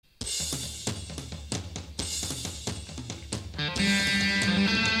And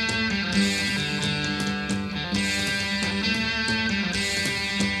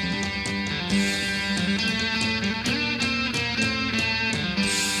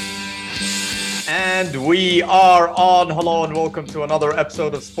we are on. Hello and welcome to another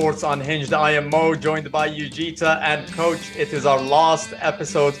episode of Sports Unhinged. I am Mo, joined by Yujita and Coach. It is our last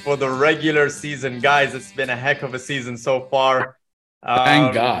episode for the regular season. Guys, it's been a heck of a season so far.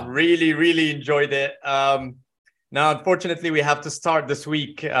 Thank God. Really enjoyed it. Now, unfortunately, we have to start this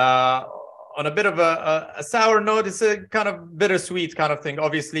week on a bit of a sour note. It's a kind of bittersweet kind of thing.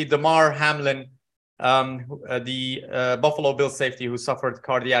 Obviously, Damar Hamlin, the Buffalo Bills safety who suffered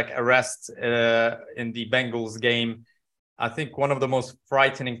cardiac arrest in the Bengals game. I think one of the most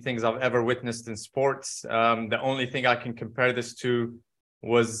frightening things I've ever witnessed in sports. The only thing I can compare this to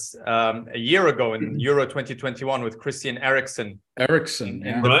was a year ago in Euro 2021 with Christian Eriksen.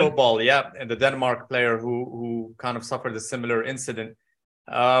 In the football, and the Denmark player who kind of suffered a similar incident.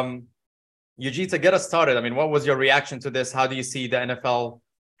 Yujita, get us started. I mean, what was your reaction to this? How do you see the NFL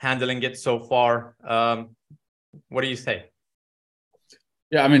handling it so far? What do you say?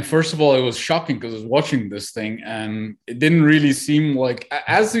 Yeah, I mean, first of all, it was shocking because I was watching this thing and it didn't really seem like,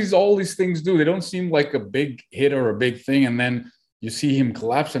 as all these things do, they don't seem like a big hit or a big thing. And then you see him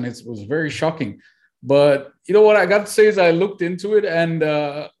collapse and it was very shocking. But you know what I got to say is I looked into it and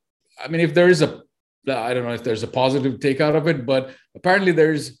I mean, if there is I don't know if there's a positive take out of it, but apparently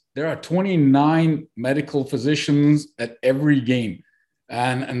there are 29 medical physicians at every game.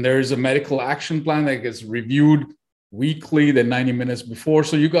 And there is a medical action plan that gets reviewed weekly, then 90 minutes before.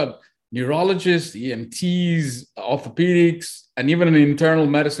 So you got neurologists, EMTs, orthopedics, and even an internal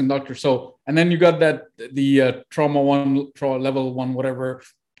medicine doctor. So, and then you got the trauma level one, whatever,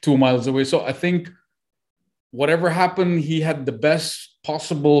 2 miles away. So I think whatever happened, he had the best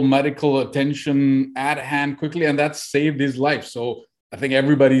possible medical attention at hand quickly, and that saved his life. So I think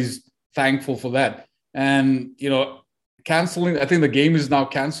everybody's thankful for that. And, you know, canceling, I think the game is now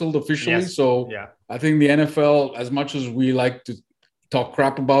canceled officially. Yes. So yeah. I think the NFL, as much as we like to talk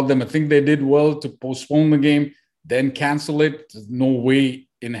crap about them, I think they did well to postpone the game, then cancel it. There's no way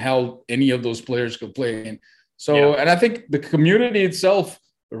in hell any of those players could play in. So, and I think the community itself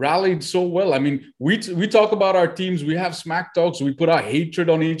rallied so well. I mean, we talk about our teams, we have smack talks, we put our hatred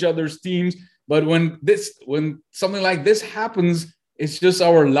on each other's teams. But when something like this happens, it's just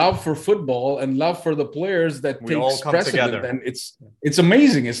our love for football and love for the players that takes precedent. And it's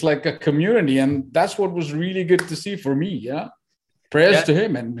amazing. It's like a community. And that's what was really good to see for me. Yeah. Prayers to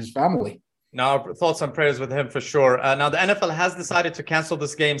him and his family. Now, thoughts and prayers with him for sure. Now, the NFL has decided to cancel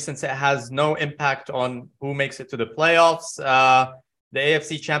this game since it has no impact on who makes it to the playoffs. The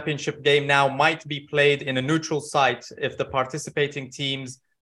AFC Championship game now might be played in a neutral site if the participating teams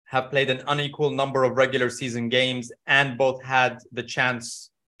have played an unequal number of regular season games and both had the chance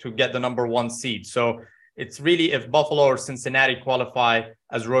to get the number one seed. So it's really if Buffalo or Cincinnati qualify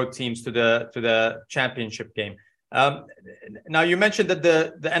as road teams to the championship game. Now, you mentioned that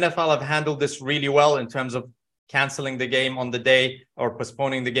the NFL have handled this really well in terms of canceling the game on the day or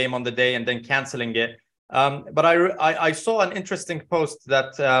postponing the game on the day and then canceling it. But I saw an interesting post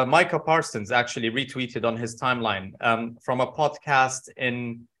that Micah Parsons actually retweeted on his timeline from a podcast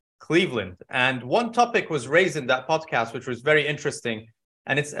in Cleveland. And one topic was raised in that podcast, which was very interesting.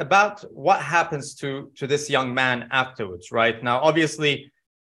 And it's about what happens to this young man afterwards, right? Now, obviously,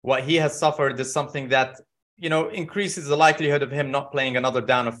 what he has suffered is something that, you know, increases the likelihood of him not playing another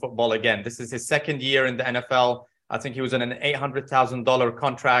down of football again. This is his second year in the NFL. I think he was in an $800,000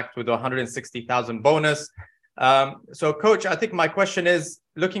 contract with a $160,000 bonus. So, Coach, I think my question is,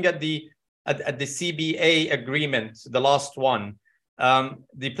 looking at the CBA agreement, the last one,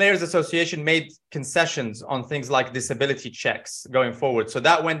 the Players Association made concessions on things like disability checks going forward. So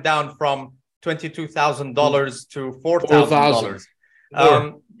that went down from $22,000 to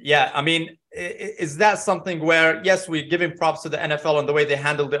 $4,000. Yeah, I mean, is that something where, yes, we're giving props to the NFL on the way they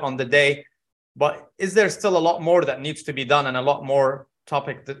handled it on the day, but is there still a lot more that needs to be done and a lot more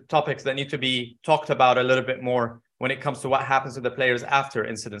topics that need to be talked about a little bit more when it comes to what happens to the players after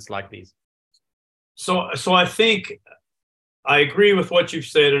incidents like these? So I think I agree with what you've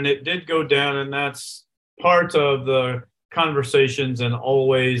said, and it did go down, and that's part of the conversations and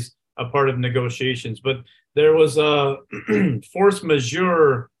always a part of negotiations. But there was a force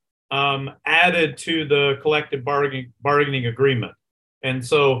majeure added to the collective bargaining agreement. And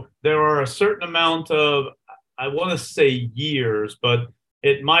so there are a certain amount of, I want to say years, but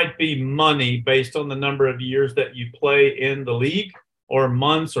it might be money based on the number of years that you play in the league or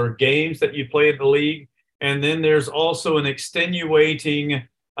months or games that you play in the league. And then there's also an extenuating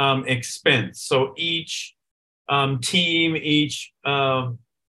expense. So each team, each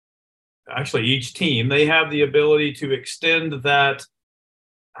team, they have the ability to extend that.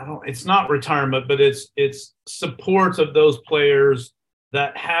 It's not retirement, but it's support of those players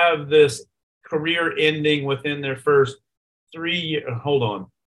that have this career ending within their first 3 year. Hold on.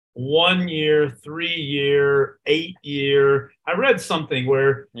 1 year, 3 year, 8 year. I read something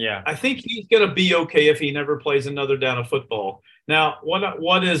where I think he's going to be okay if he never plays another down of football. Now,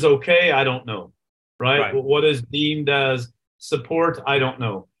 what is okay? I don't know. Right? What is deemed as support? I don't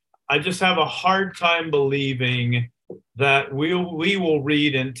know. I just have a hard time believing that we will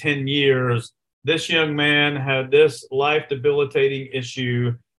read in 10 years, this young man had this life debilitating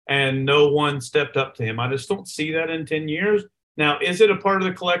issue and no one stepped up to him. I just don't see that in 10 years. Now, is it a part of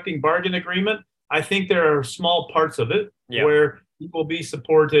the collective bargain agreement? I think there are small parts of it where he will be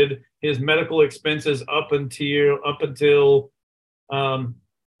supported, his medical expenses up until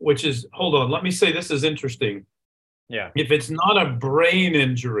which is, hold on, let me say this is interesting. Yeah. If it's not a brain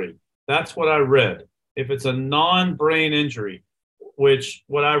injury, that's what I read. If it's a non-brain injury, which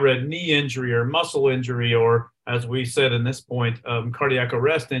what I read, knee injury or muscle injury, or as we said in this point, cardiac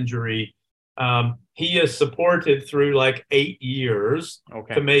arrest injury, he is supported through like 8 years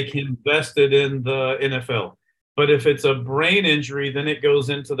to make him vested in the NFL. But if it's a brain injury, then it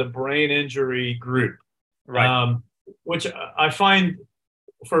goes into the brain injury group, which I find,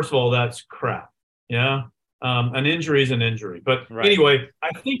 first of all, that's crap. Yeah. An injury is an injury. But anyway,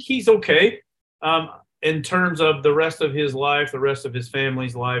 I think he's okay. In terms of the rest of his life, the rest of his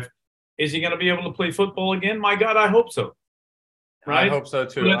family's life. Is he going to be able to play football again? My God, I hope so. Right? I hope so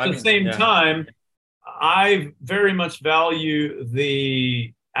too. But at the same time, I very much value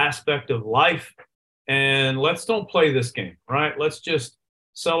the aspect of life. And let's don't play this game, right? Let's just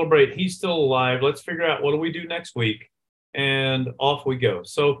celebrate. He's still alive. Let's figure out what do we do next week. And off we go.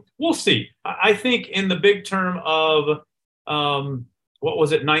 So we'll see. I think in the big term of what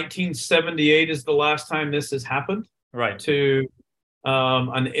was it, 1978 is the last time this has happened to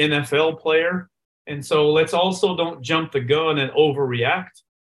an NFL player. And so let's also don't jump the gun and overreact,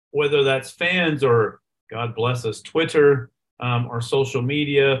 whether that's fans or, God bless us, Twitter or social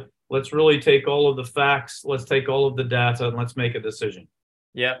media. Let's really take all of the facts, let's take all of the data, and let's make a decision.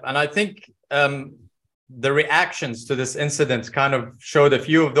 Yeah, and I think the reactions to this incident kind of showed a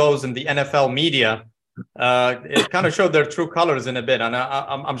few of those in the NFL media. It kind of showed their true colors in a bit, and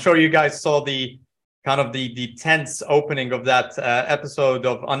I'm sure you guys saw the tense opening of that episode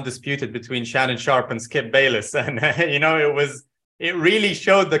of Undisputed between Shannon Sharpe and Skip Bayless, and it really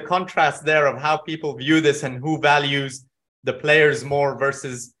showed the contrast there of how people view this and who values the players more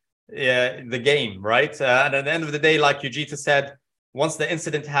versus the game, right? And at the end of the day, like Yujita said, once the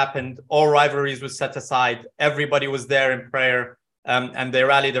incident happened, all rivalries was set aside. Everybody was there in prayer. And they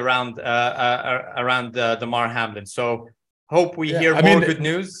rallied around Damar Hamlin. So hope we hear more good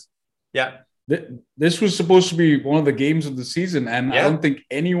news. Yeah. This was supposed to be one of the games of the season. And I don't think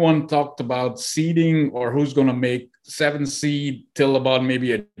anyone talked about seeding or who's going to make 7 seed till about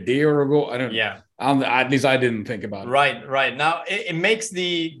maybe a day or ago. I don't know. Yeah. At least I didn't think about it. Right. Now, it makes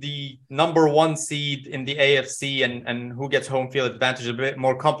the number 1 seed in the AFC and who gets home field advantage a bit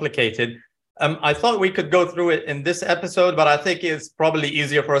more complicated. I thought we could go through it in this episode, but I think it's probably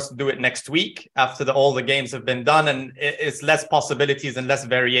easier for us to do it next week after all the games have been done, and it's less possibilities and less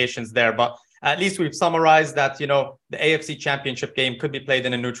variations there. But at least we've summarized that, the AFC Championship game could be played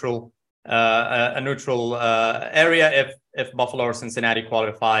in a neutral area if Buffalo or Cincinnati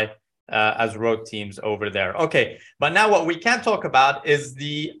qualify as road teams over there. Okay, but now what we can talk about is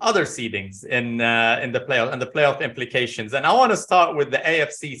the other seedings in the playoff and the playoff implications. And I want to start with the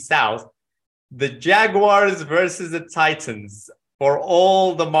AFC South. The Jaguars versus the Titans for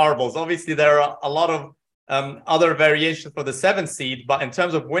all the marbles. Obviously, there are a lot of other variations for the 7th seed, but in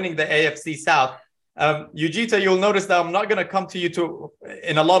terms of winning the AFC South, Yujita, you'll notice that I'm not going to come to you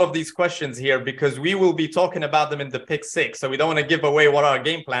in a lot of these questions here because we will be talking about them in the pick 6. So we don't want to give away what our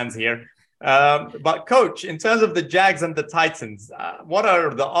game plans here. But Coach, in terms of the Jags and the Titans, what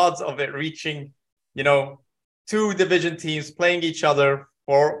are the odds of it reaching, 2 division teams playing each other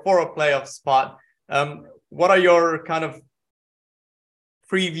for a playoff spot? What are your kind of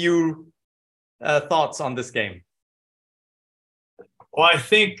preview thoughts on this game? Well, I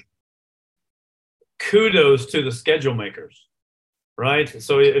think kudos to the schedule makers, right?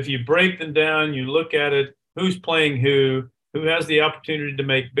 So if you break them down, you look at it, who's playing who has the opportunity to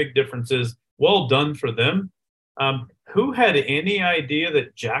make big differences. Well done for them. Who had any idea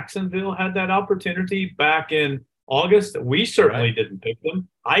that Jacksonville had that opportunity back in August? We certainly didn't pick them.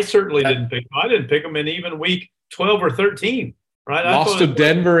 I certainly didn't pick them. I didn't pick them in even week 12 or 13, right? Lost to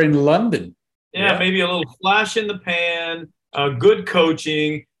Denver in London. Yeah, maybe a little flash in the pan, good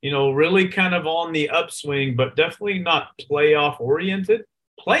coaching, really kind of on the upswing, but definitely not playoff oriented.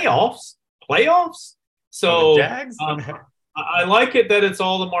 Playoffs? So Jags? I like it that it's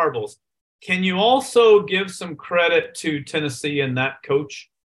all the marbles. Can you also give some credit to Tennessee and that coach?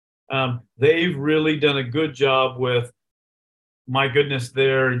 They've really done a good job with, my goodness,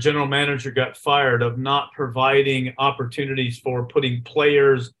 their general manager got fired of not providing opportunities for putting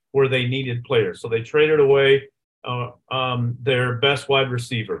players where they needed players. So they traded away their best wide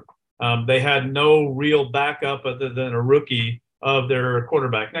receiver. They had no real backup other than a rookie of their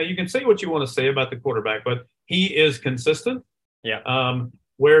quarterback. Now, you can say what you want to say about the quarterback, but he is consistent. Yeah.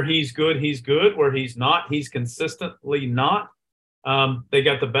 Where he's good, he's good. Where he's not, he's consistently not. They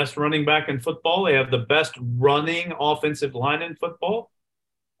got the best running back in football. They have the best running offensive line in football.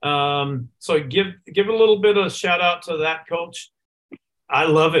 So give a little bit of shout out to that coach. I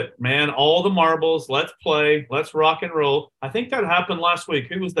love it, man. All the marbles. Let's play. Let's rock and roll. I think that happened last week.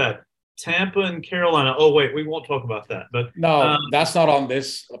 Who was that? Tampa and Carolina. Oh, wait, we won't talk about that. But no, that's not on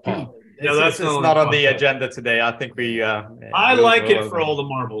this pod. It's not on the agenda today. I think I like it for all the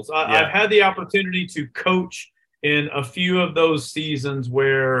marbles. I've had the opportunity to coach in a few of those seasons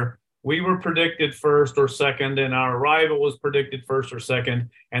where we were predicted first or second, and our rival was predicted first or second.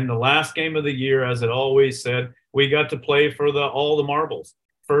 And the last game of the year, as it always said, we got to play for all the marbles.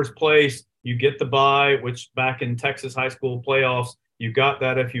 First place, you get the bye, which back in Texas high school playoffs, you got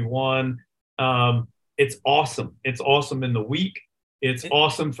that if you won. It's awesome. It's awesome in the week. It's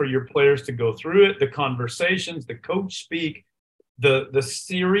awesome for your players to go through it. The conversations, the coach speak, the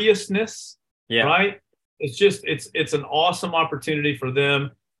seriousness, right? It's just it's an awesome opportunity for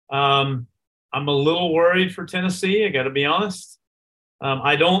them. I'm a little worried for Tennessee. I got to be honest.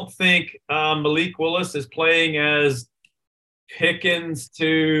 I don't think Malik Willis is playing as Pickens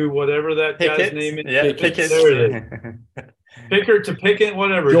to whatever that guy's name is. Yeah, Pickens. There it is. Picker to Pickens,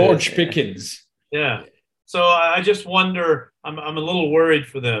 whatever. George Pickens. Yeah. So I just wonder. I'm a little worried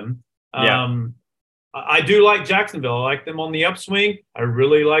for them. I do like Jacksonville. I like them on the upswing. I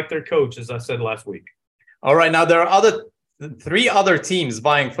really like their coach, as I said last week. All right. Now there are three other teams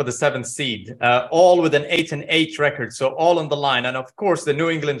vying for the 7th seed, all with an 8-8 record. So all on the line. And of course, the New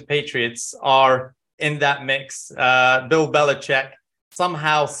England Patriots are in that mix. Bill Belichick,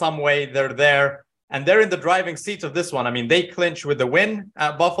 somehow, some way they're there. And they're in the driving seat of this one. I mean, they clinch with the win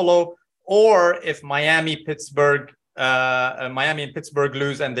at Buffalo, or if Miami and Pittsburgh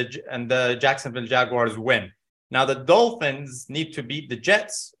lose and the Jacksonville Jaguars win. Now, the Dolphins need to beat the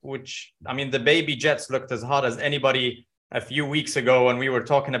Jets, which, I mean, the baby Jets looked as hot as anybody a few weeks ago when we were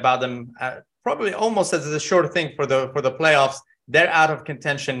talking about them, probably almost as a sure thing for the playoffs. They're out of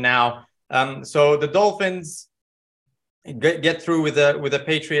contention now. So the Dolphins get through with the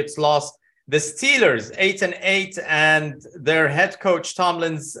Patriots loss. The Steelers, 8-8, and their head coach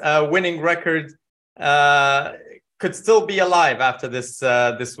Tomlin's winning record could still be alive after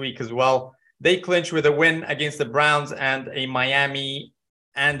this week as well. They clinch with a win against the Browns and a Miami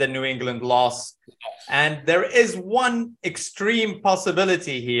and a New England loss. And there is one extreme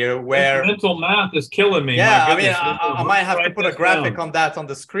possibility here where... Mental math is killing me. Yeah, I mean, I might have to put a graphic on that on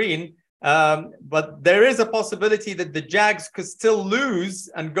the screen. But there is a possibility that the Jags could still lose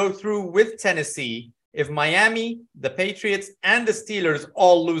and go through with Tennessee if Miami, the Patriots, and the Steelers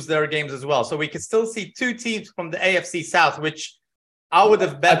all lose their games as well. So we could still see two teams from the AFC South, which I would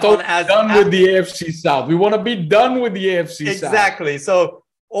have bet on as done with the AFC South. We want to be done with the AFC South. Exactly. So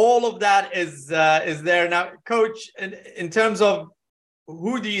all of that is there now, Coach. In terms of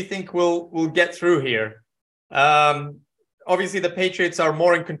who do you think will get through here? Obviously, the Patriots are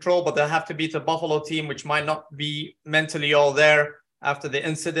more in control, but they'll have to beat a Buffalo team, which might not be mentally all there after the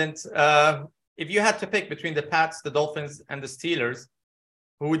incident. If you had to pick between the Pats, the Dolphins, and the Steelers,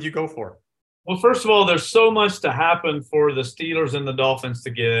 who would you go for? Well, first of all, there's so much to happen for the Steelers and the Dolphins to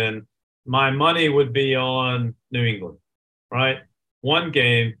get in. My money would be on New England, right? One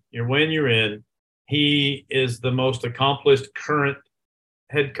game, you win, you're in. He is the most accomplished current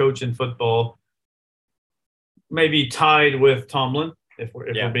head coach in football, maybe tied with Tomlin, if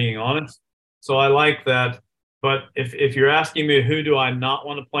we're being honest. So I like that. But if you're asking me who do I not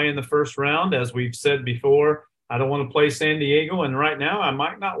want to play in the first round, as we've said before, I don't want to play San Diego. And right now, I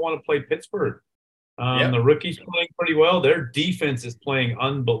might not want to play Pittsburgh. The rookie's playing pretty well. Their defense is playing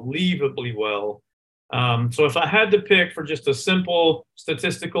unbelievably well. So if I had to pick for just a simple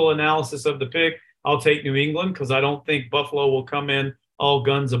statistical analysis of the pick, I'll take New England because I don't think Buffalo will come in all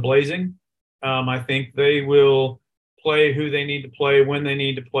guns a-blazing. I think they will play who they need to play when they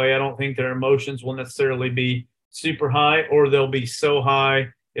need to play. I don't think their emotions will necessarily be super high, or they'll be so high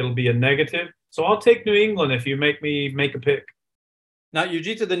it'll be a negative. So I'll take New England if you make me make a pick. Now,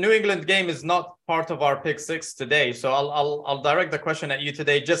 Eugita, the New England game is not part of our pick six today. So I'll direct the question at you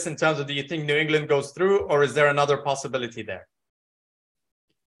today, just in terms of, do you think New England goes through, or is there another possibility there?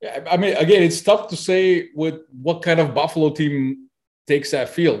 Yeah, I mean, again, it's tough to say with what kind of Buffalo team takes that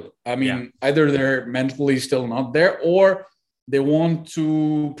field. I mean, either they're mentally still not there, or they want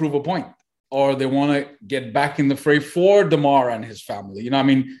to prove a point, or they want to get back in the fray for DeMar and his family. You know, I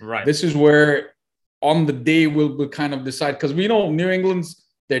mean, This is where on the day we'll kind of decide, because we know New England's,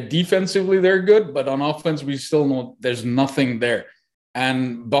 they're defensively, they're good, but on offense, we still know there's nothing there.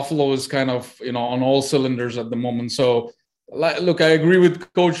 And Buffalo is kind of, you know, on all cylinders at the moment. So, look, I agree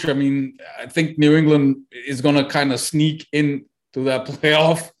with Coach. I mean, I think New England is going to kind of sneak into that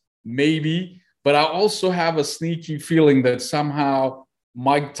playoff, maybe. But I also have a sneaky feeling that somehow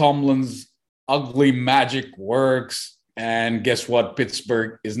Mike Tomlin's ugly magic works. And guess what?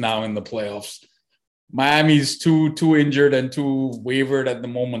 Pittsburgh is now in the playoffs. Miami's too injured and too wavered at the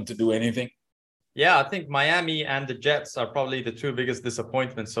moment to do anything. Yeah, I think Miami and the Jets are probably the two biggest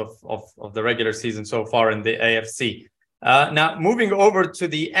disappointments of the regular season so far in the AFC. Now, moving over to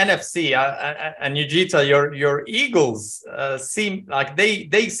the NFC, and Eugita, your Eagles seem like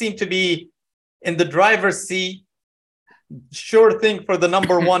they seem to be in the driver's seat. Sure thing for the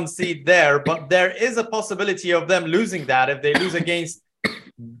number one seed there, but there is a possibility of them losing that if they lose against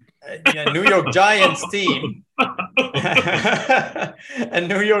New York Giants team. A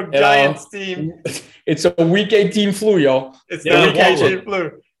New York Giants team. It's a Week 18 flu, y'all. It's the Week 18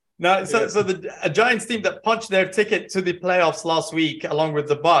 flu. Now, so a Giants team that punched their ticket to the playoffs last week, along with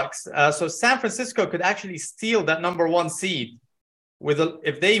the Bucks. So San Francisco could actually steal that number one seed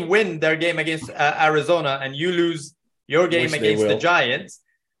if they win their game against Arizona and you lose your game against the Giants.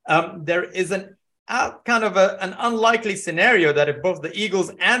 There is an unlikely scenario that if both the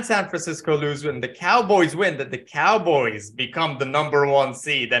Eagles and San Francisco lose and the Cowboys win, that the Cowboys become the number one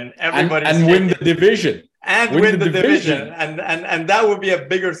seed and everybody win the division. And win the division. And that would be a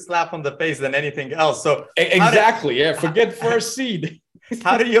bigger slap on the face than anything else. So exactly, forget first seed.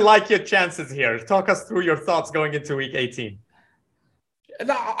 How do you like your chances here? Talk us through your thoughts going into Week 18.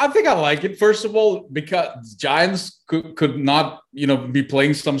 I think I like it. First of all, because Giants could not, be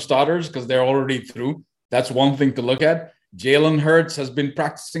playing some starters because they're already through. That's one thing to look at. Jalen Hurts has been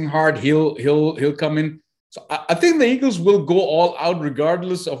practicing hard. He'll come in. So I think the Eagles will go all out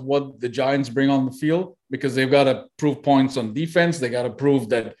regardless of what the Giants bring on the field, because they've got to prove points on defense. They got to prove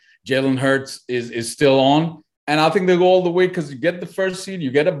that Jalen Hurts is still on. And I think they'll go all the way because you get the first seed,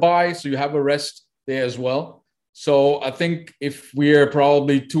 you get a bye, so you have a rest there as well. So I think if we're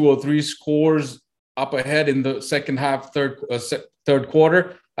probably 2 or 3 scores up ahead in the second half, third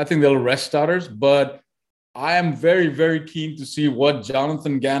quarter, I think they'll rest starters. But I am very, very keen to see what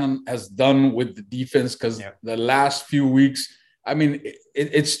Jonathan Gannon has done with the defense, because the last few weeks, I mean,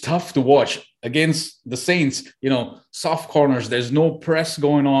 it's tough to watch against the Saints. Soft corners, there's no press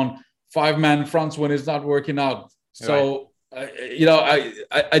going on, 5-man fronts when it's not working out. So,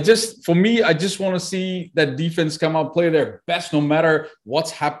 I just want to see that defense come out, play their best, no matter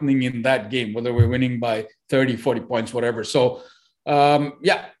what's happening in that game, whether we're winning by 30, 40 points, whatever. So,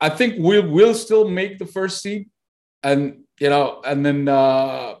 I think we'll still make the first seed, and then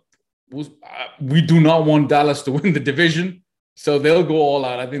we do not want Dallas to win the division, so they'll go all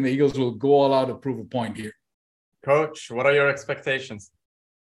out. I think the Eagles will go all out to prove a point here. Coach, what are your expectations?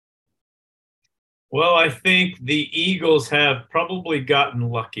 Well, I think the Eagles have probably gotten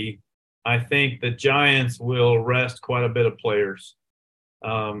lucky. I think the Giants will rest quite a bit of players.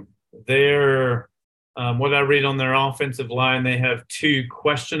 What I read on their offensive line, they have 2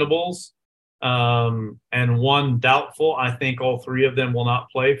 questionables and 1 doubtful. I think all 3 of them will not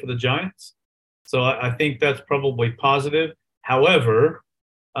play for the Giants. So I think that's probably positive. However,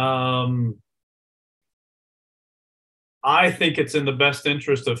 I think it's in the best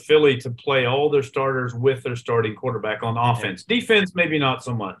interest of Philly to play all their starters with their starting quarterback on offense. Defense, maybe not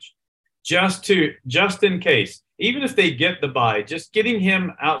so much. Just in case. Even if they get the bye, just getting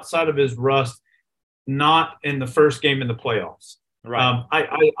him outside of his rust, not in the first game in the playoffs. Right.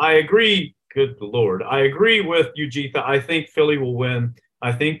 I agree. Good Lord. I agree with Eugita. I think Philly will win.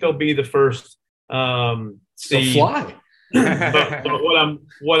 I think they'll be the first seed. Fly. but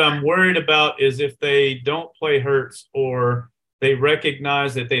what I'm worried about is if they don't play Hurts, or they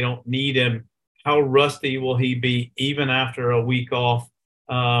recognize that they don't need him, how rusty will he be even after a week off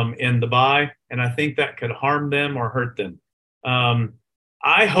in the bye? And I think that could harm them or hurt them.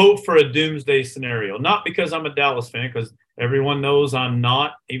 I hope for a doomsday scenario, not because I'm a Dallas fan, because everyone knows I'm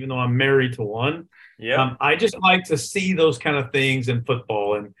not, even though I'm married to one. Yeah. I just like to see those kind of things in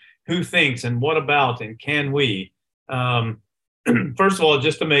football, and who thinks and what about and can we. First of all,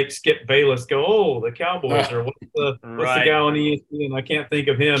 just to make Skip Bayless go, oh, the Cowboys, or what's the guy on ESPN? I can't think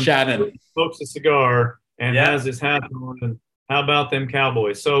of him. Shannon smokes a cigar and Yeah. has his hat on. And how about them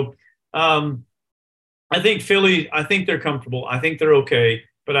Cowboys? So I think Philly, I think they're comfortable. I think they're okay,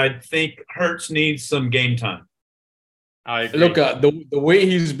 but I think Hurts needs some game time. I agree. Look, the way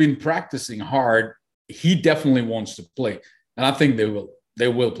he's been practicing hard, he definitely wants to play, and I think they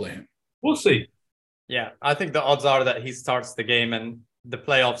will play him. We'll see. Yeah, I think the odds are that he starts the game, and the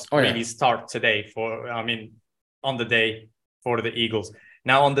playoffs really start today on the day for the Eagles.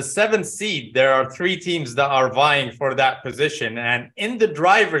 Now, on the 7th seed, there are 3 teams that are vying for that position. And in the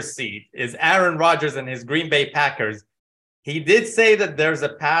driver's seat is Aaron Rodgers and his Green Bay Packers. He did say that there's a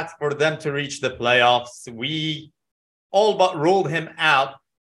path for them to reach the playoffs. We all but ruled him out.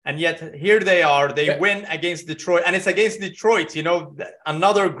 And yet here they are. They win against Detroit. And it's against Detroit,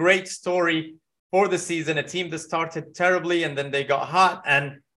 another great story for the season. A team that started terribly and then they got hot.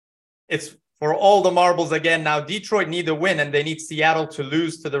 And it's for all the marbles again. Now, Detroit need a win, and they need Seattle to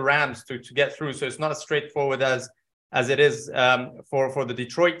lose to the Rams to get through. So it's not as straightforward as it is for the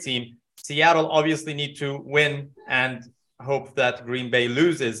Detroit team. Seattle obviously need to win and hope that Green Bay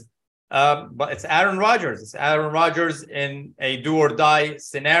loses. But it's Aaron Rodgers. It's Aaron Rodgers in a do-or-die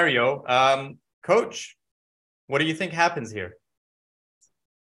scenario. Coach, what do you think happens here?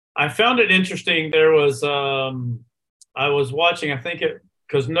 I found it interesting. There was I was watching,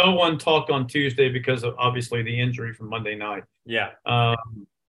 because no one talked on Tuesday because of obviously the injury from Monday night. Yeah. A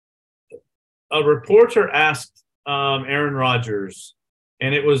reporter asked Aaron Rodgers,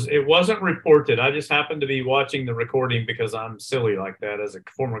 and it wasn't reported. I just happened to be watching the recording because I'm silly like that as a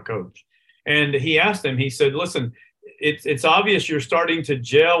former coach. And he asked him, he said, listen, it's obvious you're starting to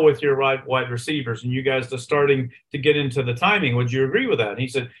gel with your wide receivers, and you guys are starting to get into the timing. Would you agree with that? And he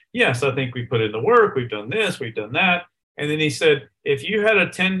said, yes, I think we put in the work. We've done this, we've done that. And then he said, if you had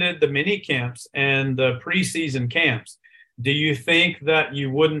attended the mini camps and the preseason camps, do you think that you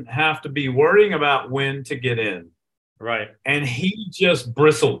wouldn't have to be worrying about when to get in? Right. And he just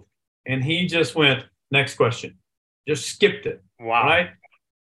bristled, and he just went, next question. Just skipped it. Wow.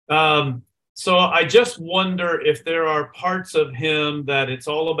 Right? So I just wonder if there are parts of him that it's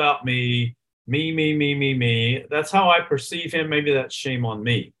all about me. That's how I perceive him. Maybe that's shame on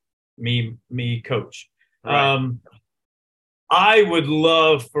me, coach. Right. I would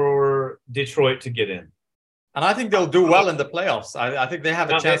love for Detroit to get in. And I think they'll do well in the playoffs. I think they have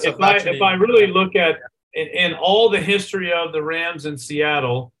a chance if I really look at in all the history of the Rams in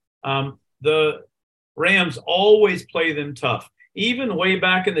Seattle, the Rams always play them tough. Even way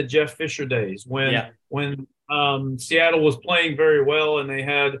back in the Jeff Fisher days when Seattle was playing very well and they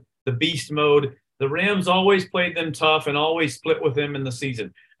had the beast mode, the Rams always played them tough and always split with them in the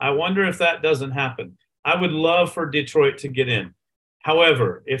season. I wonder if that doesn't happen. I would love for Detroit to get in.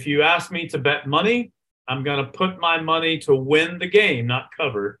 However, if you ask me to bet money, I'm going to put my money to win the game, not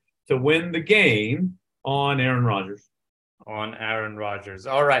cover, to win the game on Aaron Rodgers. On Aaron Rodgers.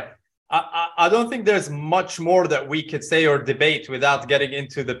 All right. I don't think there's much more that we could say or debate without getting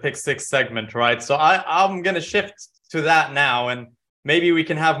into the Pick Six segment, right? So I'm going to shift to that now, and maybe we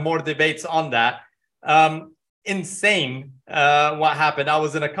can have more debates on that. Insane what happened. I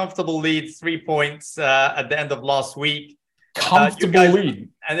was in a comfortable lead, 3 points at the end of last week. Comfortable lead.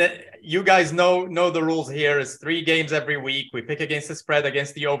 And you guys know the rules here. It's 3 games every week. We pick against the spread,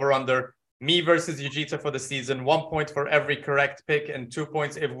 against the over-under. Me versus Yujita for the season. 1 point for every correct pick and 2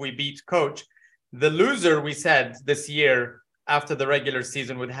 points if we beat Coach. The loser, we said this year after the regular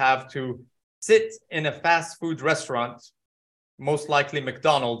season, would have to sit in a fast food restaurant, most likely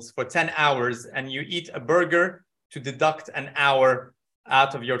McDonald's, for 10 hours, and you eat a burger to deduct an hour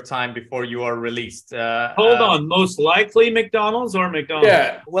out of your time before you are released. Hold on, most likely McDonald's or McDonald's?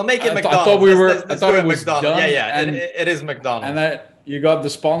 Yeah, we'll make it McDonald's. I thought it was McDonald's. done. Yeah, it is McDonald's. And that you got the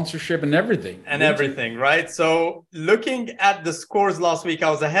sponsorship and everything. And everything, right? So looking at the scores last week,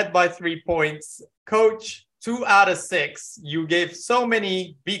 I was ahead by 3 points. Coach, 2 out of 6. You gave so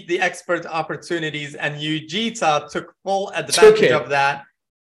many beat the expert opportunities, and Yujita took full advantage of that.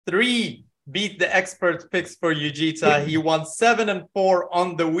 3 beat the expert picks for Yujita. He won 7-4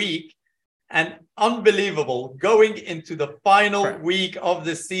 on the week. And unbelievable, going into the final week of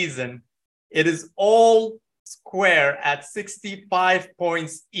the season, it is all square at 65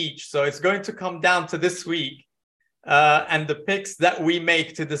 points each. So it's going to come down to this week and the picks that we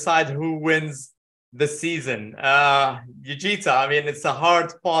make to decide who wins the season. Yujita, I mean, it's a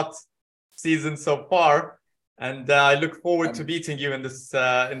hard fought season so far, and I look forward to beating you in this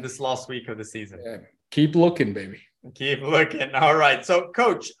last week of the season. Keep looking, baby. Keep looking. All right. So,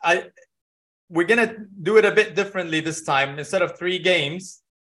 Coach, we're gonna do it a bit differently this time. Instead of 3 games,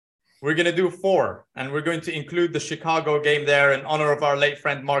 we're gonna do 4, and we're going to include the Chicago game there in honor of our late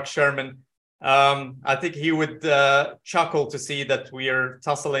friend Mark Sherman. I think he would chuckle to see that we are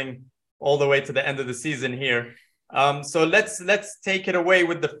tussling all the way to the end of the season here. So let's take it away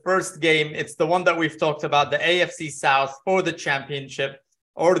with the first game. It's the one that we've talked about, the AFC South for the championship,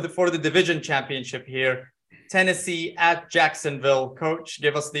 or for the division championship here. Tennessee at Jacksonville. Coach,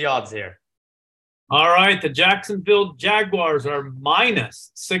 give us the odds here. All right, the Jacksonville Jaguars are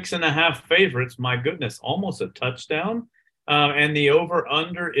 -6.5 favorites. My goodness, almost a touchdown. And the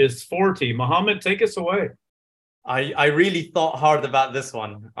over-under is 40. Mohammed, take us away. I really thought hard about this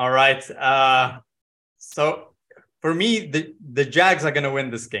one. All right. So for me, the Jags are going to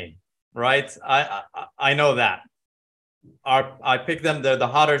win this game, right? I know that. I picked them. They're the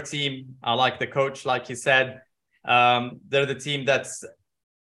hotter team. I like the coach, like you said. They're the team that's,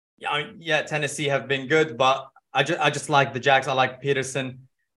 Tennessee have been good, but I just like the Jags. I like Peterson.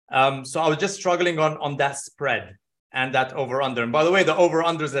 So I was just struggling on that spread and that over-under. And by the way, the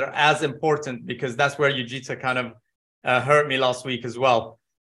over-unders are as important because that's where Yujita kind of hurt me last week as well.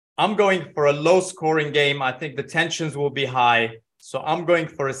 I'm going for a low-scoring game. I think the tensions will be high. So I'm going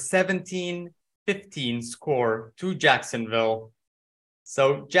for a 17-15 score to Jacksonville.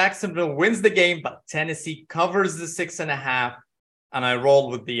 So Jacksonville wins the game, but Tennessee covers the 6.5, and I roll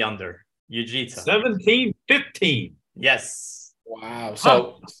with the under. Yujita. 17-15. Yes. Wow.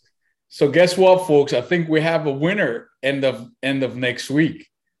 So guess what, folks? I think we have a winner end of next week.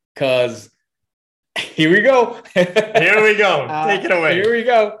 Because here we go. Here we go. Take it away. Here we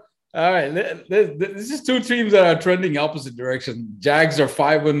go. All right. This is 2 teams that are trending opposite direction. Jags are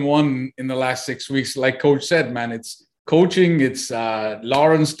 5-1 in the last 6 weeks. Like Coach said, man, it's coaching. It's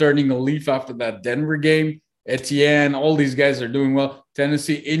Lawrence turning a leaf after that Denver game. Etienne, all these guys are doing well.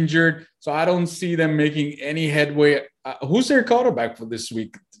 Tennessee injured. So I don't see them making any headway. Who's their quarterback for this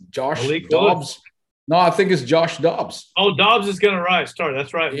week? Josh Dobbs? No, I think it's Josh Dobbs. Oh, Dobbs is going to start.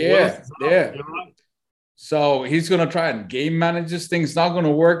 That's right. Yeah. Right. So he's going to try and game manage this thing. It's not going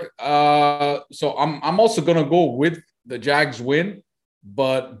to work. So I'm also going to go with the Jags win,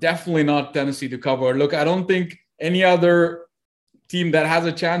 but definitely not Tennessee to cover. Look, I don't think any other team that has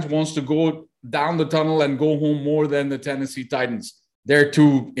a chance wants to go down the tunnel and go home more than the Tennessee Titans. They're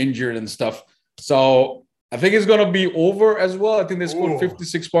too injured and stuff. So I think it's going to be over as well. I think they scored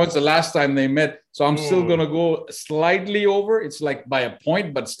 56 points the last time they met. So I'm still going to go slightly over. It's like by a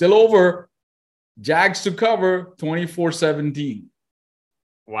point, but still over. Jags to cover 24-17.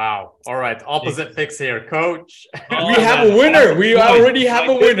 Wow. All right. Opposite picks here, Coach. We have a winner. We already have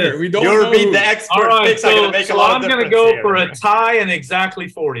a winner. We don't You're know. being the expert. All right, picks are going to make a lot of difference. I'm going to go here. for a tie and exactly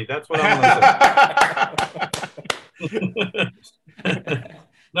 40. That's what I'm going to say.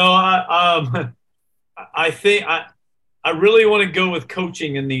 No, I think I really want to go with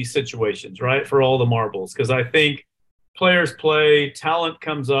coaching in these situations, right, for all the marbles, because I think players play, talent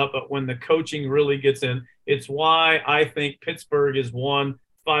comes up, but when the coaching really gets in, it's why I think Pittsburgh has won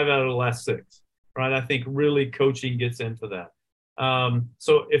 5 out of the last 6, right? I think really coaching gets into that.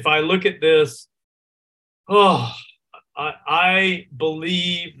 So if I look at this, I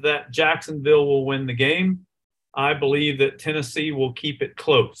believe that Jacksonville will win the game. I believe that Tennessee will keep it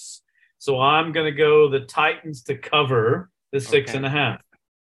close. So I'm going to go the Titans to cover the 6.5.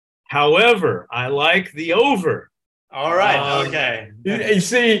 However, I like the over. All right. Okay. You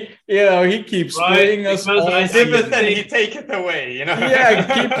see, he keeps playing us all. He take it away.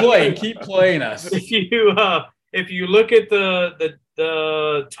 Yeah, keep playing us. If you look at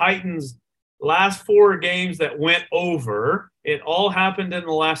the Titans' last 4 games that went over, it all happened in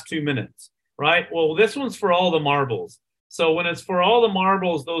the last 2 minutes, right? Well, this one's for all the marbles. So when it's for all the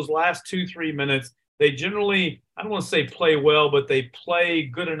marbles, those last 2-3 minutes, they generally, I don't want to say play well, but they play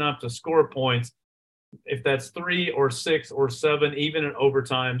good enough to score points. If that's 3 or 6 or 7, even in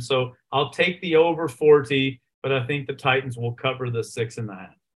overtime. So I'll take the over 40, but I think the Titans will cover the 6.5.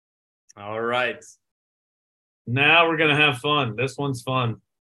 All right. Now we're going to have fun. This one's fun.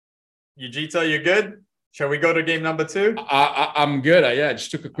 Yujita, you good? Shall we go to game number 2? I'm good. I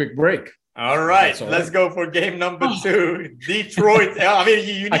just took a quick break. All right. Let's go for game number 2. Detroit. I mean,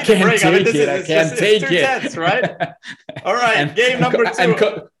 you need a break. I can't take it. Tense, right? All right. Game number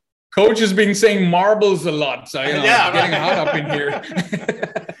 2. Coach has been saying marbles a lot, so I'm getting hot up in here.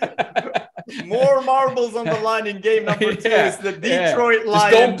 More marbles on the line in game number 2 is the Detroit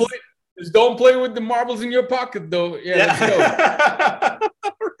Lions. Just don't play with the marbles in your pocket, though. Let's go.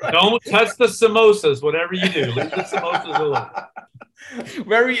 Don't touch the samosas, whatever you do. Leave the samosas alone.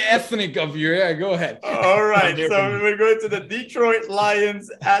 Very ethnic of you. Yeah, go ahead. All right. So we're going to the Detroit Lions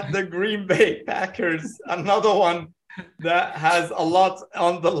at the Green Bay Packers. Another one that has a lot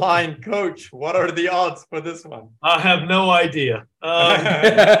on the line. Coach, what are the odds for this one? I have no idea.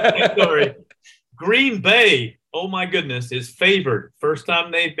 Sorry. Green Bay, oh my goodness, is favored. First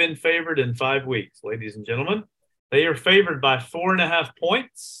time they've been favored in 5 weeks, ladies and gentlemen. They are favored by 4.5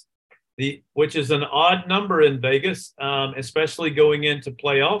 points, which is an odd number in Vegas, especially going into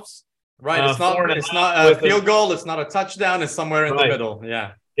playoffs. Right. It's not a field goal. It's not a touchdown. It's somewhere in the middle.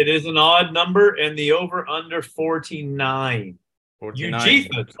 Yeah. It is an odd number, and the over under 49. Eugene,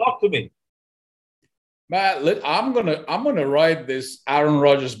 talk to me. Matt, I'm gonna ride this Aaron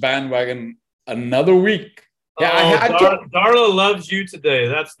Rodgers bandwagon another week. Yeah, Darla loves you today.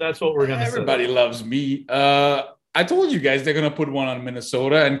 That's what we're gonna say. Everybody loves me. I told you guys they're gonna put one on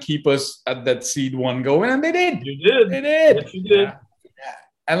Minnesota and keep us at that seed 1 going, and they did. You did. They did. Yes, you did. Yeah.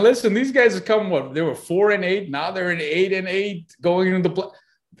 And listen, these guys have come. What, they were 4-8. Now they're in 8-8, going into the play.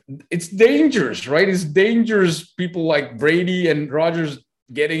 It's dangerous, right? It's dangerous. People like Brady and Rodgers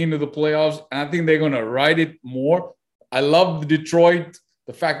getting into the playoffs, and I think they're gonna ride it more. I love Detroit.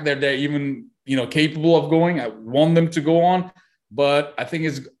 The fact that they're even capable of going. I want them to go on, but I think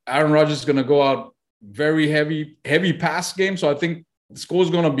Aaron Rodgers is gonna go out very heavy pass game. So I think the score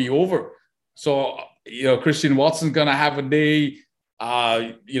is going to be over. So, Christian Watson's going to have a day,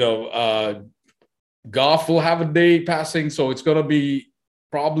 Goff will have a day passing. So it's going to be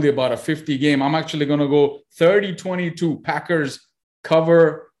probably about a 50 game. I'm actually going to go 30-22 Packers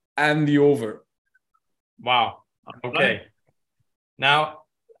cover and the over. Wow. Okay. Now,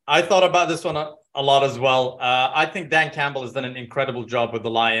 I thought about this one a lot as well. I think Dan Campbell has done an incredible job with the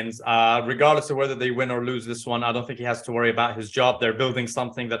Lions. Regardless of whether they win or lose this one, I don't think he has to worry about his job. They're building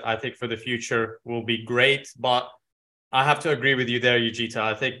something that I think for the future will be great. But I have to agree with you there, Yujita.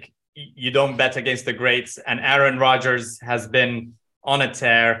 I think you don't bet against the greats. And Aaron Rodgers has been on a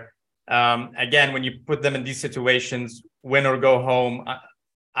tear. Again, when you put them in these situations, win or go home,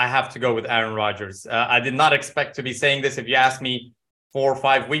 I have to go with Aaron Rodgers. I did not expect to be saying this if you asked me 4 or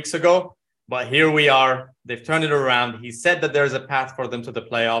 5 weeks ago. But here we are. They've turned it around. He said that there's a path for them to the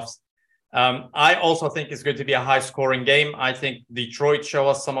playoffs. I also think it's going to be a high-scoring game. I think Detroit show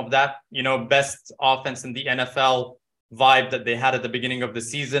us some of that, best offense in the NFL vibe that they had at the beginning of the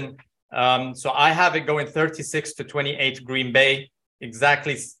season. So I have it going 36-28 Green Bay,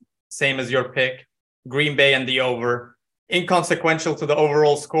 exactly same as your pick. Green Bay and the over. Inconsequential to the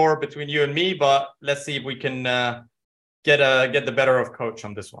overall score between you and me, but let's see if we can get the better of coach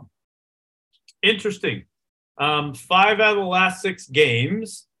on this one. Interesting. 5 out of the last 6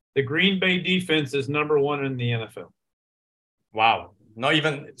 games, the Green Bay defense is number 1 in the NFL. Wow. Not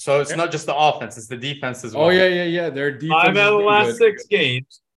even so. It's not just the offense; it's the defense as well. Oh yeah. Their defense. 5 out of the last 6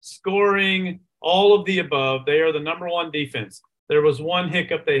 games, scoring all of the above. They are the number 1 defense. There was one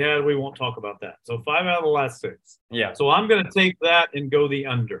hiccup they had. We won't talk about that. So 5 out of the last 6. Yeah. So I'm going to take that and go the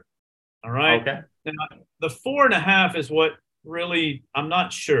under. All right. Okay. Now, the 4.5 is what really I'm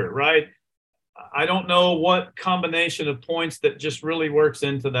not sure. Right. I don't know what combination of points that just really works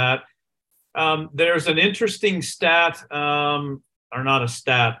into that. There's an interesting stat, or not a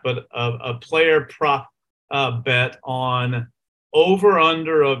stat, but a player prop bet on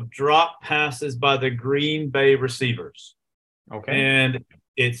over-under of drop passes by the Green Bay receivers. Okay. And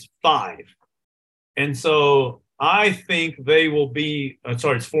it's 5. And so I think they will be, it's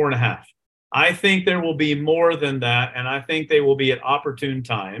 4.5. I think there will be more than that, and I think they will be at opportune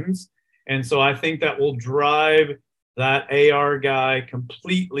times. And so I think that will drive that AR guy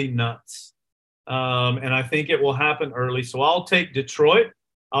completely nuts. And I think it will happen early. So I'll take Detroit.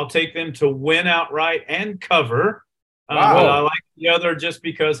 I'll take them to win outright and cover. Wow. But I like the other just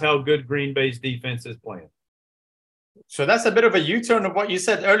because how good Green Bay's defense is playing. So that's a bit of a U-turn of what you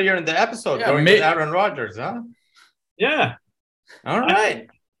said earlier in the episode, going with Aaron Rodgers, huh? Yeah. All right.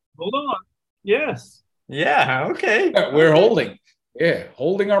 Hold on. Yes. Yeah, okay. We're holding. Yeah,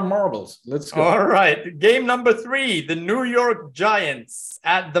 holding our marbles. Let's go. All right. Game number 3, the New York Giants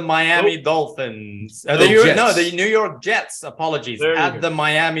at the Miami Dolphins. The New York Jets, apologies, at the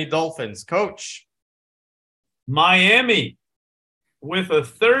Miami Dolphins. Coach. Miami, with a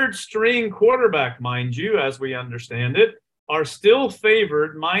 3rd-string quarterback, mind you, as we understand it, are still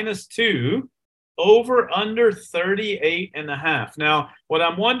favored -2 over under 38.5. Now, what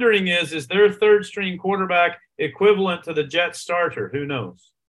I'm wondering is their 3rd-string quarterback equivalent to the Jets starter? Who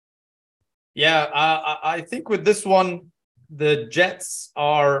knows? Yeah, I think with this one, the Jets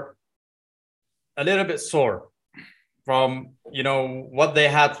are a little bit sore. from what they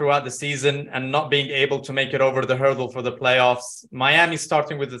had throughout the season and not being able to make it over the hurdle for the playoffs. Miami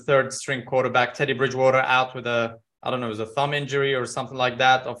starting with the third string quarterback, Teddy Bridgewater, out with it was a thumb injury or something like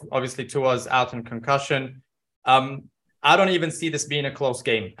that. Obviously, Tua's out in concussion. I don't even see this being a close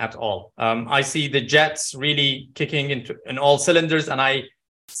game at all. I see the Jets really kicking in all cylinders, and I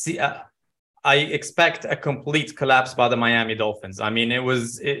expect a complete collapse by the Miami Dolphins. I mean,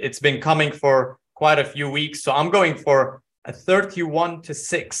 it's been coming for quite a few weeks. So I'm going for a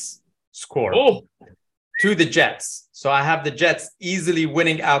 31-6 score to the Jets. So I have the Jets easily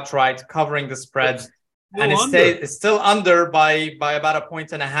winning outright, covering the spread. And it's still under by about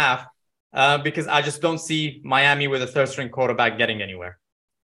 1.5 because I just don't see Miami with a third-string quarterback getting anywhere.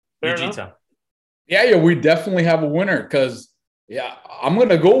 Yeah, we definitely have a winner because, I'm going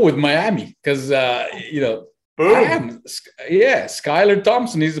to go with Miami because, Skylar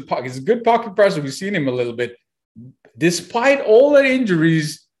Thompson, he's a good pocket passer. We've seen him a little bit. Despite all the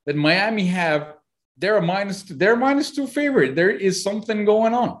injuries that Miami have, they're a -2 favorite. There is something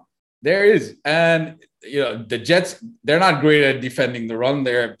going on. There is. And, the Jets, they're not great at defending the run.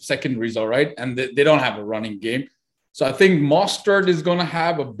 Their secondary's all right, and they don't have a running game. So I think Mostert is going to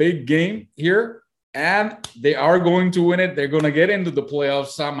have a big game here, and they are going to win it. They're going to get into the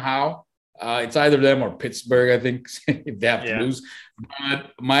playoffs somehow. It's either them or Pittsburgh, I think, if they have to lose.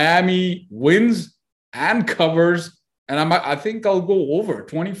 But Miami wins and covers, and I think I'll go over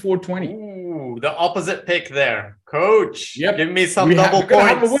 24-20. Ooh, the opposite pick there. Coach, give me some double points.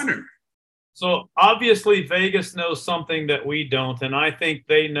 Have a winner. So obviously Vegas knows something that we don't, and I think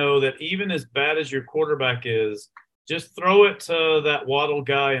they know that even as bad as your quarterback is, just throw it to that Waddle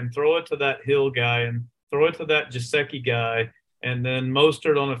guy and throw it to that Hill guy and throw it to that Gesicki guy, and then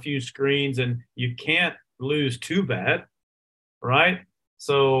Mostert on a few screens, and you can't lose too bad, right?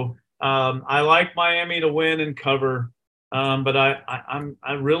 So I like Miami to win and cover, but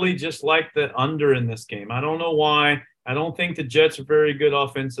I really just like the under in this game. I don't know why. I don't think the Jets are very good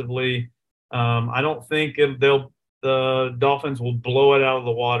offensively. I don't think the Dolphins will blow it out of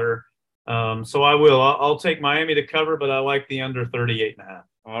the water. So I'll take Miami to cover, but I like the under 38.5.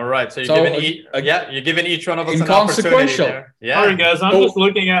 All right. So you're giving each one of us an opportunity there. Yeah. Sorry, guys. I'm just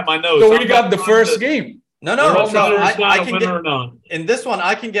looking at my notes. So we got the first game. No. I can get, in this one,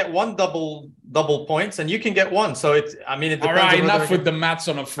 I can get one double points, and you can get one. So it depends. All right, enough with the maths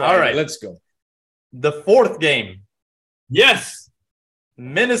on a Friday. All right, let's go. The fourth game. Yes.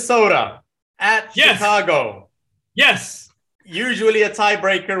 Minnesota at Chicago. Yes. Usually a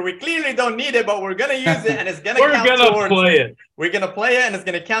tiebreaker. We clearly don't need it, but we're going to use it, and it's going to count towards it. We're going to play it, and it's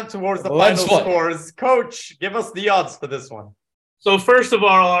going to count towards the final scores. Coach, give us the odds for this one. So first of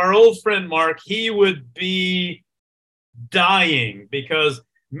all, our old friend Mark, he would be dying because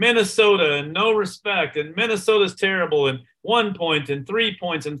Minnesota and no respect, and Minnesota's terrible, and 1 point and 3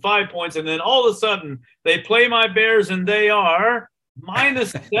 points and 5 points, and then all of a sudden they play my Bears and they are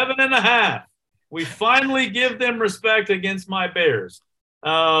 -7.5. We finally give them respect against my Bears.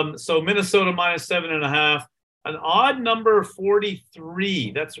 So Minnesota -7.5. An odd number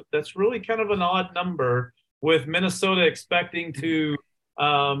 43. That's really kind of an odd number, with Minnesota expecting to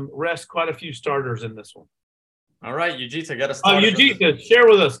rest quite a few starters in this one. All right, Ujita, get us started. Ujita, share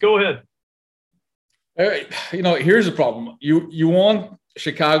with us. Go ahead. Here's the problem. You want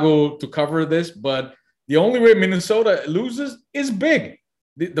Chicago to cover this, but the only way Minnesota loses is big.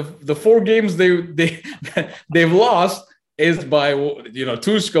 The 4 games they've lost is by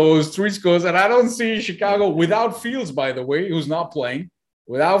 2 scores, 3 scores, and I don't see Chicago without Fields, by the way, who's not playing.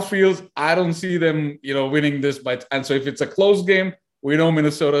 Without Fields, I don't see them, winning this. And so if it's a close game, we know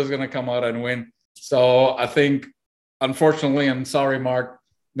Minnesota is going to come out and win. So I think, unfortunately, I'm sorry, Mark,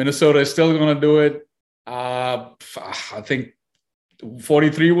 Minnesota is still going to do it. I think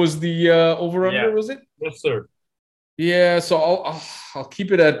 43 was the over-under, was it? Yes, sir. Yeah, so I'll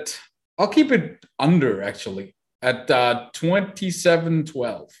keep it under, actually, at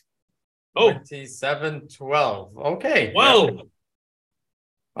 27-12. Oh, 27-12. Okay. Well.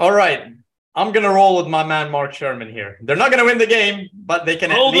 All right. I'm going to roll with my man, Mark Sherman here. They're not going to win the game, but they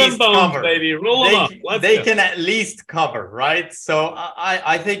can at least cover. Baby. Roll them up. They can at least cover, right? So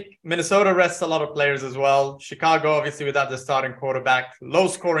I think Minnesota rests a lot of players as well. Chicago, obviously, without the starting quarterback.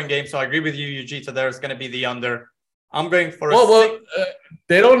 Low-scoring game, so I agree with you, Ujita. There's going to be the under. I'm going for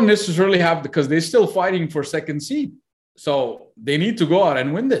they don't necessarily have, because they're still fighting for second seed. So they need to go out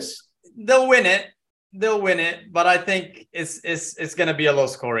and win this. They'll win it, but I think it's going to be a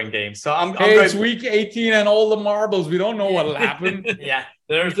low-scoring game. So it's week 18 and all the marbles. We don't know what'll happen. Yeah,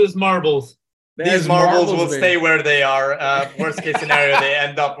 there's his marbles. These marbles will stay where they are. Worst case scenario, they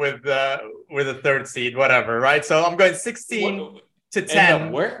end up with a third seed, whatever, right? So I'm going 16 to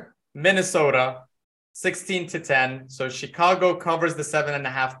 10. Where? Minnesota, 16 to 10. So Chicago covers the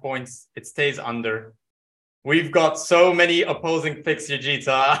 7.5 points. It stays under. We've got so many opposing picks,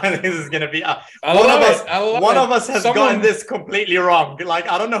 Yujita. This is going to be one of us has gotten this completely wrong. Like,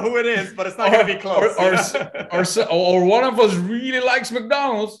 I don't know who it is, but it's not going to be close. Or one of us really likes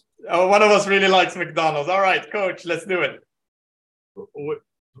McDonald's. Oh, one of us really likes McDonald's. All right, coach, let's do it.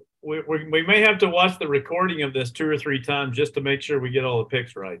 We may have to watch the recording of this 2 or 3 times just to make sure we get all the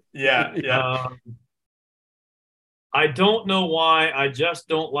picks right. Yeah. I don't know why. I just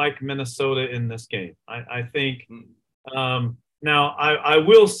don't like Minnesota in this game. I think now I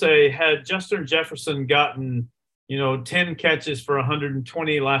will say, had Justin Jefferson gotten 10 catches for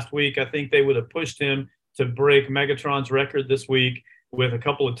 120 last week, I think they would have pushed him to break Megatron's record this week with a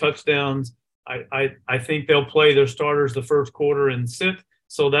couple of touchdowns. I think they'll play their starters the first quarter and sit.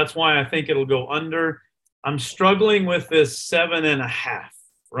 So that's why I think it'll go under. I'm struggling with this 7.5,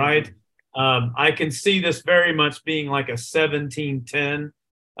 right? I can see this very much being like a 17-10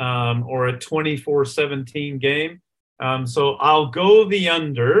 or a 24-17 game. So I'll go the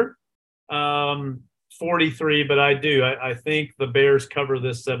under 43, but I think the Bears cover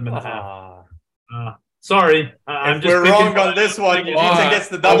this 7.5. Sorry, we're wrong on this one. Yujita gets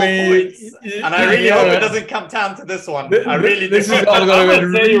the double points, and I really hope it doesn't come down to this one. I really do. This is all going to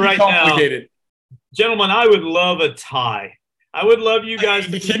be really complicated. Now, gentlemen, I would love a tie. I would love you guys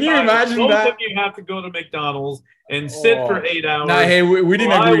to Can you imagine both that? Both of you have to go to McDonald's and sit for 8 hours. Nah, hey, we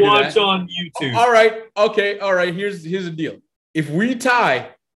didn't agree to that. I watch on YouTube. All right. Okay. All right. Here's the deal. If we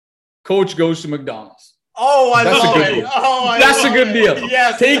tie, Coach goes to McDonald's. Oh, I love it. That's a good deal.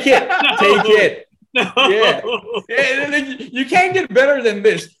 Yes. Take it. Take it. No. Yeah. You can't get better than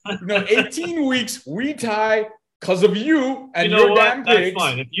this. 18 weeks, we tie because of you and your damn picks. That's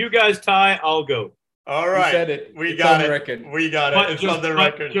fine. If you guys tie, I'll go. All right. We said it. We got it. We got it. It's on the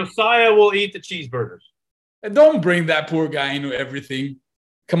record. Josiah will eat the cheeseburgers. And don't bring that poor guy into everything.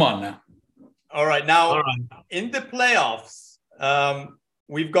 Come on now. All right. Now, in the playoffs,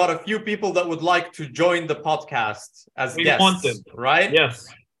 we've got a few people that would like to join the podcast as guests. We want them. Right? Yes.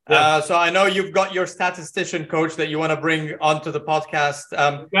 So I know you've got your statistician coach that you want to bring onto the podcast.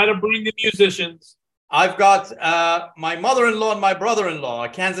 Got to bring the musicians. I've got my mother-in-law and my brother-in-law, a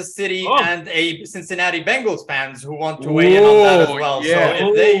Kansas City and a Cincinnati Bengals fans who want to weigh in on that as well. Yeah.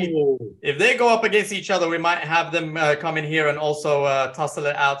 So if they go up against each other, we might have them come in here and also tussle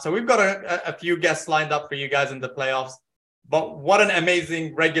it out. So we've got a few guests lined up for you guys in the playoffs. But what an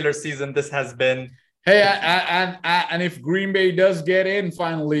amazing regular season this has been. Hey, and if Green Bay does get in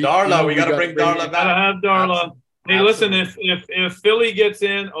finally, Darla, we got to bring Darla back. Gotta have Darla. Hey, listen, if Philly gets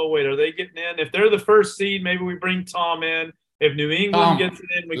in, are they getting in? If they're the first seed, maybe we bring Tom in. If New England gets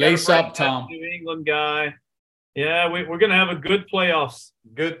in, we got to bring that New England guy. Yeah, we're going to have a good playoffs.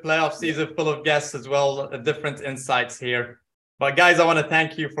 Good playoff season full of guests as well, different insights here. But guys, I want to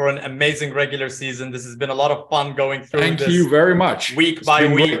thank you for an amazing regular season. This has been a lot of fun going through Thank you very much. Week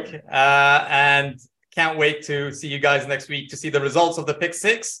by week. And can't wait to see you guys next week to see the results of the Pick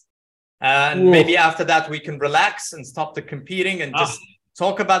Six. And maybe after that, we can relax and stop the competing and just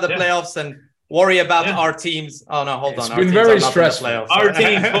talk about the playoffs and worry about our teams. Oh, no, hold on. It's been very stressful. Our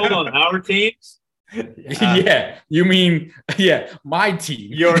teams, hold on. Our teams? You mean my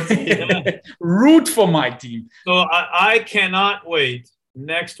team. Your team. Root for my team. So I cannot wait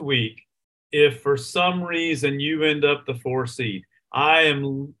next week if for some reason you end up the 4 seed. I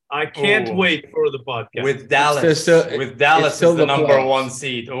can't wait for the podcast. With Dallas. With Dallas is the number 1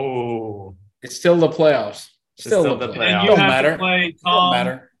 seed. Oh. It's still the playoffs. Still the playoffs. And you have to play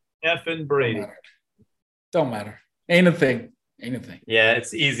Tom effing Brady. Don't matter. Ain't a thing. Yeah,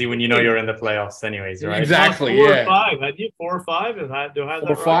 it's easy when you know you're in the playoffs anyways, right? Exactly, 4 or 5. Had you 4 or 5? Do I have that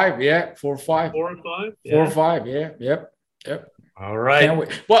 4 or 5, yeah. 4 or 5. 4 or 5? 4 or 5, yeah. Yep. All right. Can't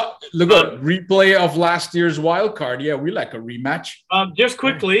wait. Well, look at replay of last year's wild card. Yeah, we like a rematch. Just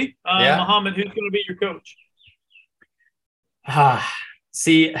quickly, Mohammed, who's going to be your coach?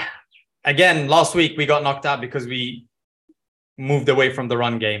 See, again, last week we got knocked out because we moved away from the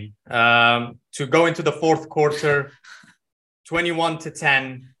run game. To go into the fourth quarter,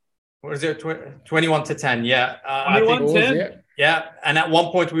 21-10. What is it? 21-10. Yeah. 21-10. Yeah. And at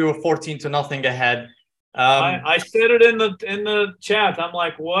one point we were 14-0 ahead. I said it in the chat. I'm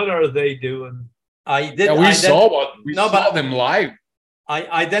like, what are they doing? We saw them live. I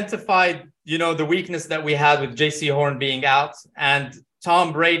identified, the weakness that we had with JC Horn being out, and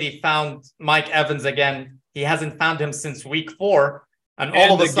Tom Brady found Mike Evans again. He hasn't found him since week 4, and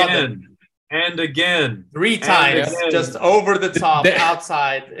all of a sudden, and again. 3 times, again. just over the top,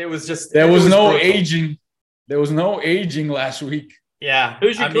 outside. It was just. There was no brutal. aging. There was no aging last week. Yeah.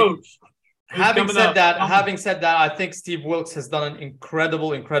 Who's your coach? Having said that, I think Steve Wilkes has done an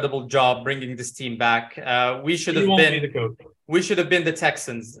incredible job bringing this team back. We should have been the coach. We should have been the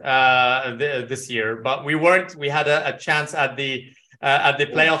Texans this year, but we weren't. We had a chance at the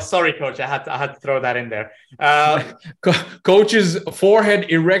playoffs. Sorry, coach, I had to throw that in there. Coach's forehead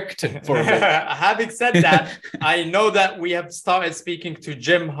erected for a bit. Having said that, I know that we have started speaking to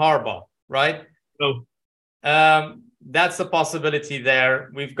Jim Harbaugh, right? No. That's a possibility there.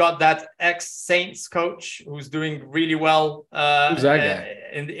 We've got that ex-Saints coach who's doing really well Who's that guy?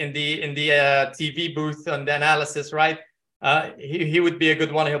 in the TV booth on the analysis, right? He would be a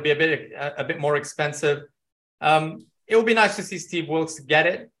good one. He'll be a bit more expensive. It would be nice to see Steve Wilkes get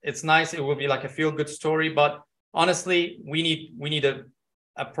it. It's nice. It will be like a feel-good story. But honestly, we need a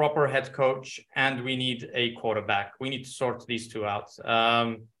proper head coach and we need a quarterback. We need to sort these two out.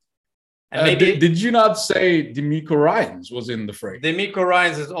 And maybe did you not say DeMeco Ryans was in the fray? DeMeco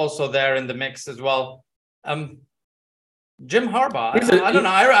Ryans is also there in the mix as well. Jim Harbaugh, I don't know.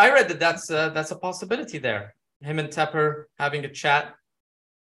 I read that that's a possibility there. Him and Tepper having a chat.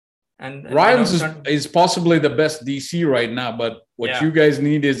 And Ryans is possibly the best DC right now, but what you guys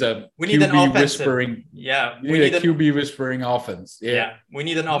need is we need QB an whispering. Yeah, we need a QB whispering offense. Yeah, we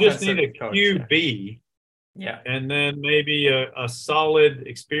need an you offensive just need a coach. QB. Yeah. And then maybe a solid,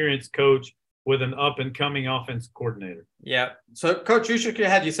 experienced coach with an up-and-coming offense coordinator. Yeah. So, Coach, you shook your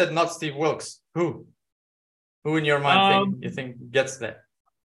head. You said not Steve Wilkes. Who in your mind you think gets there?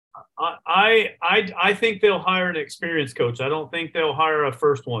 I think they'll hire an experienced coach. I don't think they'll hire a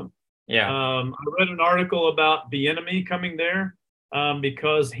first one. Yeah. I read an article about Bieniemy coming there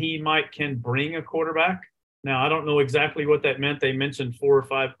because he can bring a quarterback. Now, I don't know exactly what that meant. They mentioned 4 or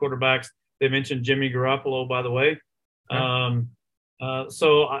 5 quarterbacks. They mentioned Jimmy Garoppolo, by the way.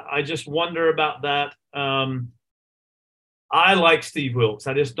 So I just wonder about that. I like Steve Wilkes.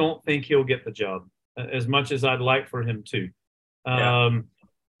 I just don't think he'll get the job as much as I'd like for him to. I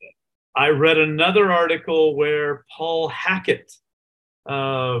read another article where Paul Hackett,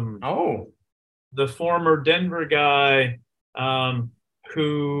 the former Denver guy,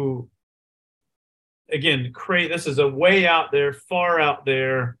 who, again, this is a way out there, far out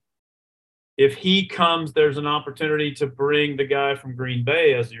there. If he comes, there's an opportunity to bring the guy from Green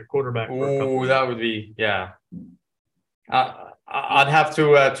Bay as your quarterback. Oh, that would be, yeah. I'd have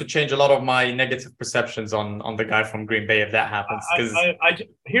to change a lot of my negative perceptions on the guy from Green Bay if that happens.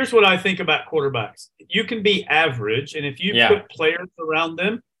 Here's what I think about quarterbacks. You can be average, and if you put players around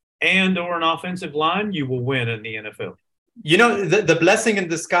them and or an offensive line, you will win in the NFL. You know, the blessing in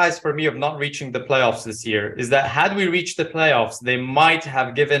disguise for me of not reaching the playoffs this year is that had we reached the playoffs, they might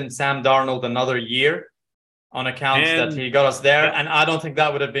have given Sam Darnold another year on account that he got us there. And I don't think that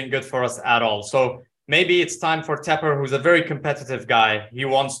would have been good for us at all. So maybe it's time for Tepper, who's a very competitive guy. He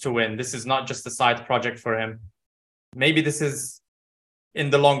wants to win. This is not just a side project for him. Maybe this is, in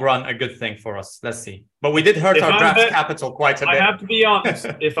the long run, a good thing for us. Let's see. But we did hurt our draft capital quite a bit. I have to be honest.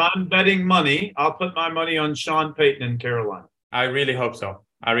 If I'm betting money, I'll put my money on Sean Payton in Carolina. I really hope so.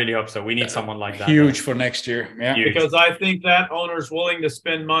 We need someone like that. Huge for next year. Yeah. Huge. Because I think that owner's willing to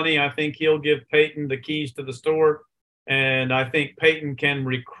spend money. I think he'll give Payton the keys to the store. And I think Payton can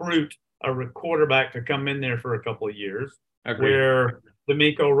recruit a quarterback to come in there for a couple of years. Agreed. Where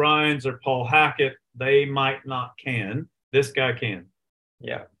DeMeco Ryans or Paul Hackett, they might not can. This guy can.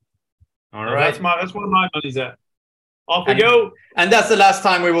 Yeah. All right. That's where my money's at. Off we go. And that's the last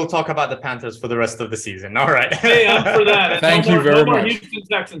time we will talk about the Panthers for the rest of the season. All right. Hey, I'm for that. Thank you very much. No more Houston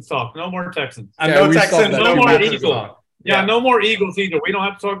Texans talk. No more Texans. And no Texans. No more Eagles. Yeah, no more Eagles either. We don't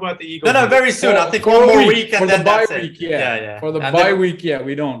have to talk about the Eagles. No, very soon. I think one more week and then that's it. Yeah. For the bye week,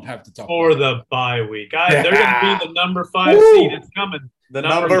 we don't have to talk. For the bye week. They're going to be the number 5 seed. It's coming. The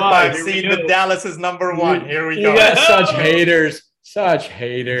number 5 seed with Dallas is number 1. Here we go. Such haters. Such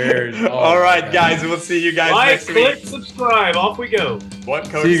haters. Oh, all right, guys. We'll see you guys next week. Click, subscribe. Off we go. What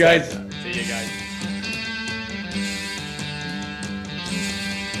coach? See you guys. See you guys.